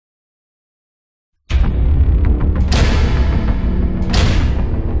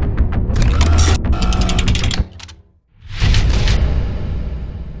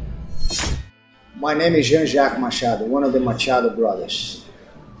My name is Jean Jacques Machado, one of the Machado brothers.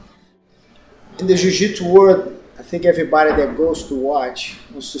 In the Jiu-Jitsu world, I think everybody that goes to watch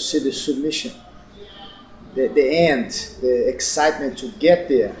wants to see the submission, the end, the excitement to get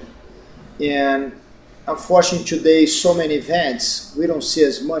there. And unfortunately today, so many events, we don't see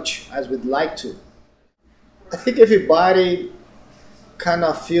as much as we'd like to. I think everybody kind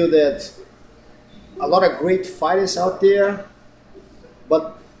of feel that a lot of great fighters out there,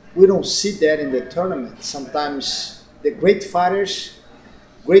 but we don't see that in the tournament. Sometimes the great fighters,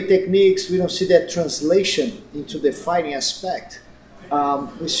 great techniques, we don't see that translation into the fighting aspect.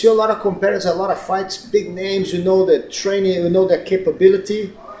 We see a lot of competitors, a lot of fights, big names, we know the training, we know their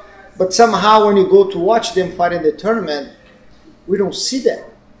capability, but somehow when you go to watch them fight in the tournament, we don't see that.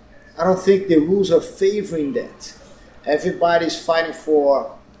 I don't think the rules are favoring that. Everybody's fighting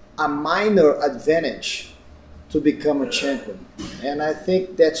for a minor advantage to become a champion. And I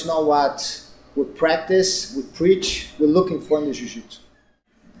think that's not what we practice, we preach, we're looking for in the Jiu-Jitsu.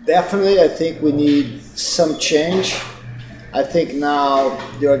 Definitely, I think we need some change. I think now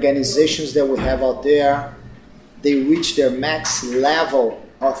the organizations that we have out there, they reach their max level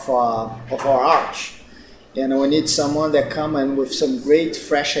of our art. And we need someone that come in with some great,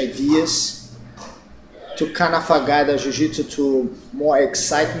 fresh ideas to kind of guide the Jiu-Jitsu to more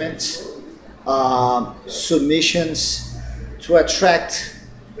excitement, submissions, to attract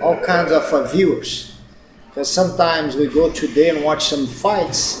all kinds of viewers. Because sometimes we go today and watch some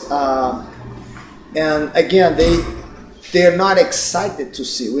fights, and again, they're not excited to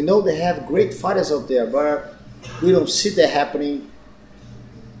see. We know they have great fighters out there, but we don't see that happening,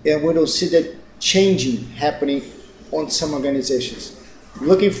 and we don't see that changing happening on some organizations.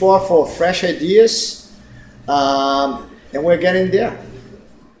 Looking for fresh ideas, and we're getting there.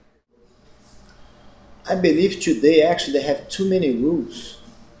 I believe today actually they have too many rules,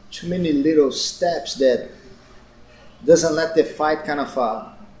 too many little steps that doesn't let the fight kind of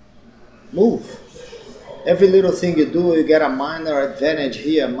move. Every little thing you do, you get a minor advantage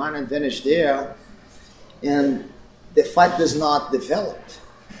here, a minor advantage there, and the fight does not develop.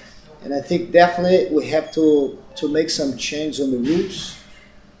 And I think definitely we have to make some change on the rules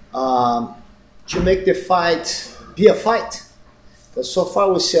to make the fight be a fight. Because so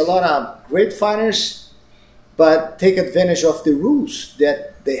far we see a lot of great fighters, but take advantage of the rules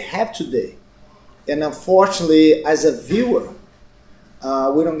that they have today. And unfortunately, as a viewer,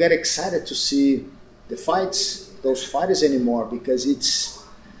 we don't get excited to see the fights, those fighters anymore, because it's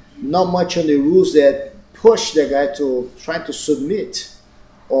not much on the rules that push the guy to try to submit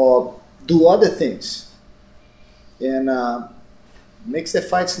or do other things. And makes the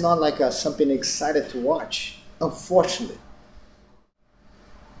fights not like something excited to watch, unfortunately.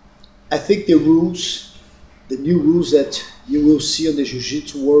 I think the rules, the new rules that you will see on the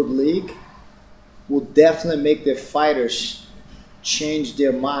Jiu-Jitsu World League will definitely make the fighters change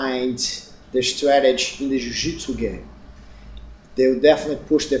their mind, their strategy in the Jiu-Jitsu game. They will definitely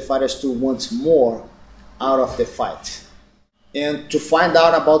push the fighters to want more out of the fight. And to find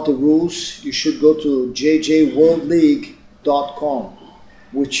out about the rules, you should go to jjworldleague.com,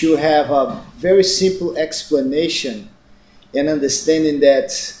 which you have a very simple explanation and understanding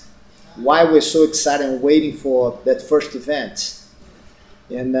that why we're so excited and waiting for that first event.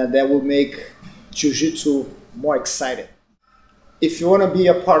 And that will make Jiu-Jitsu more exciting. If you want to be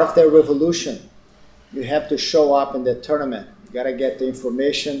a part of that revolution, you have to show up in the tournament. You got to get the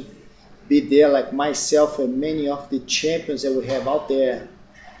information, be there like myself and many of the champions that we have out there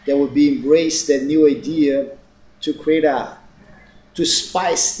that will be embraced that new idea to create to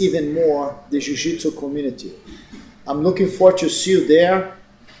spice even more the Jiu-Jitsu community. I'm looking forward to see you there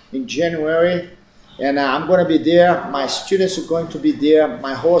in January, and I'm going to be there. My students are going to be there.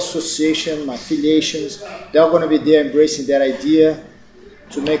 My whole association, my affiliations, they're going to be there embracing that idea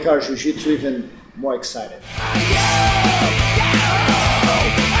to make our Jiu-Jitsu even more exciting.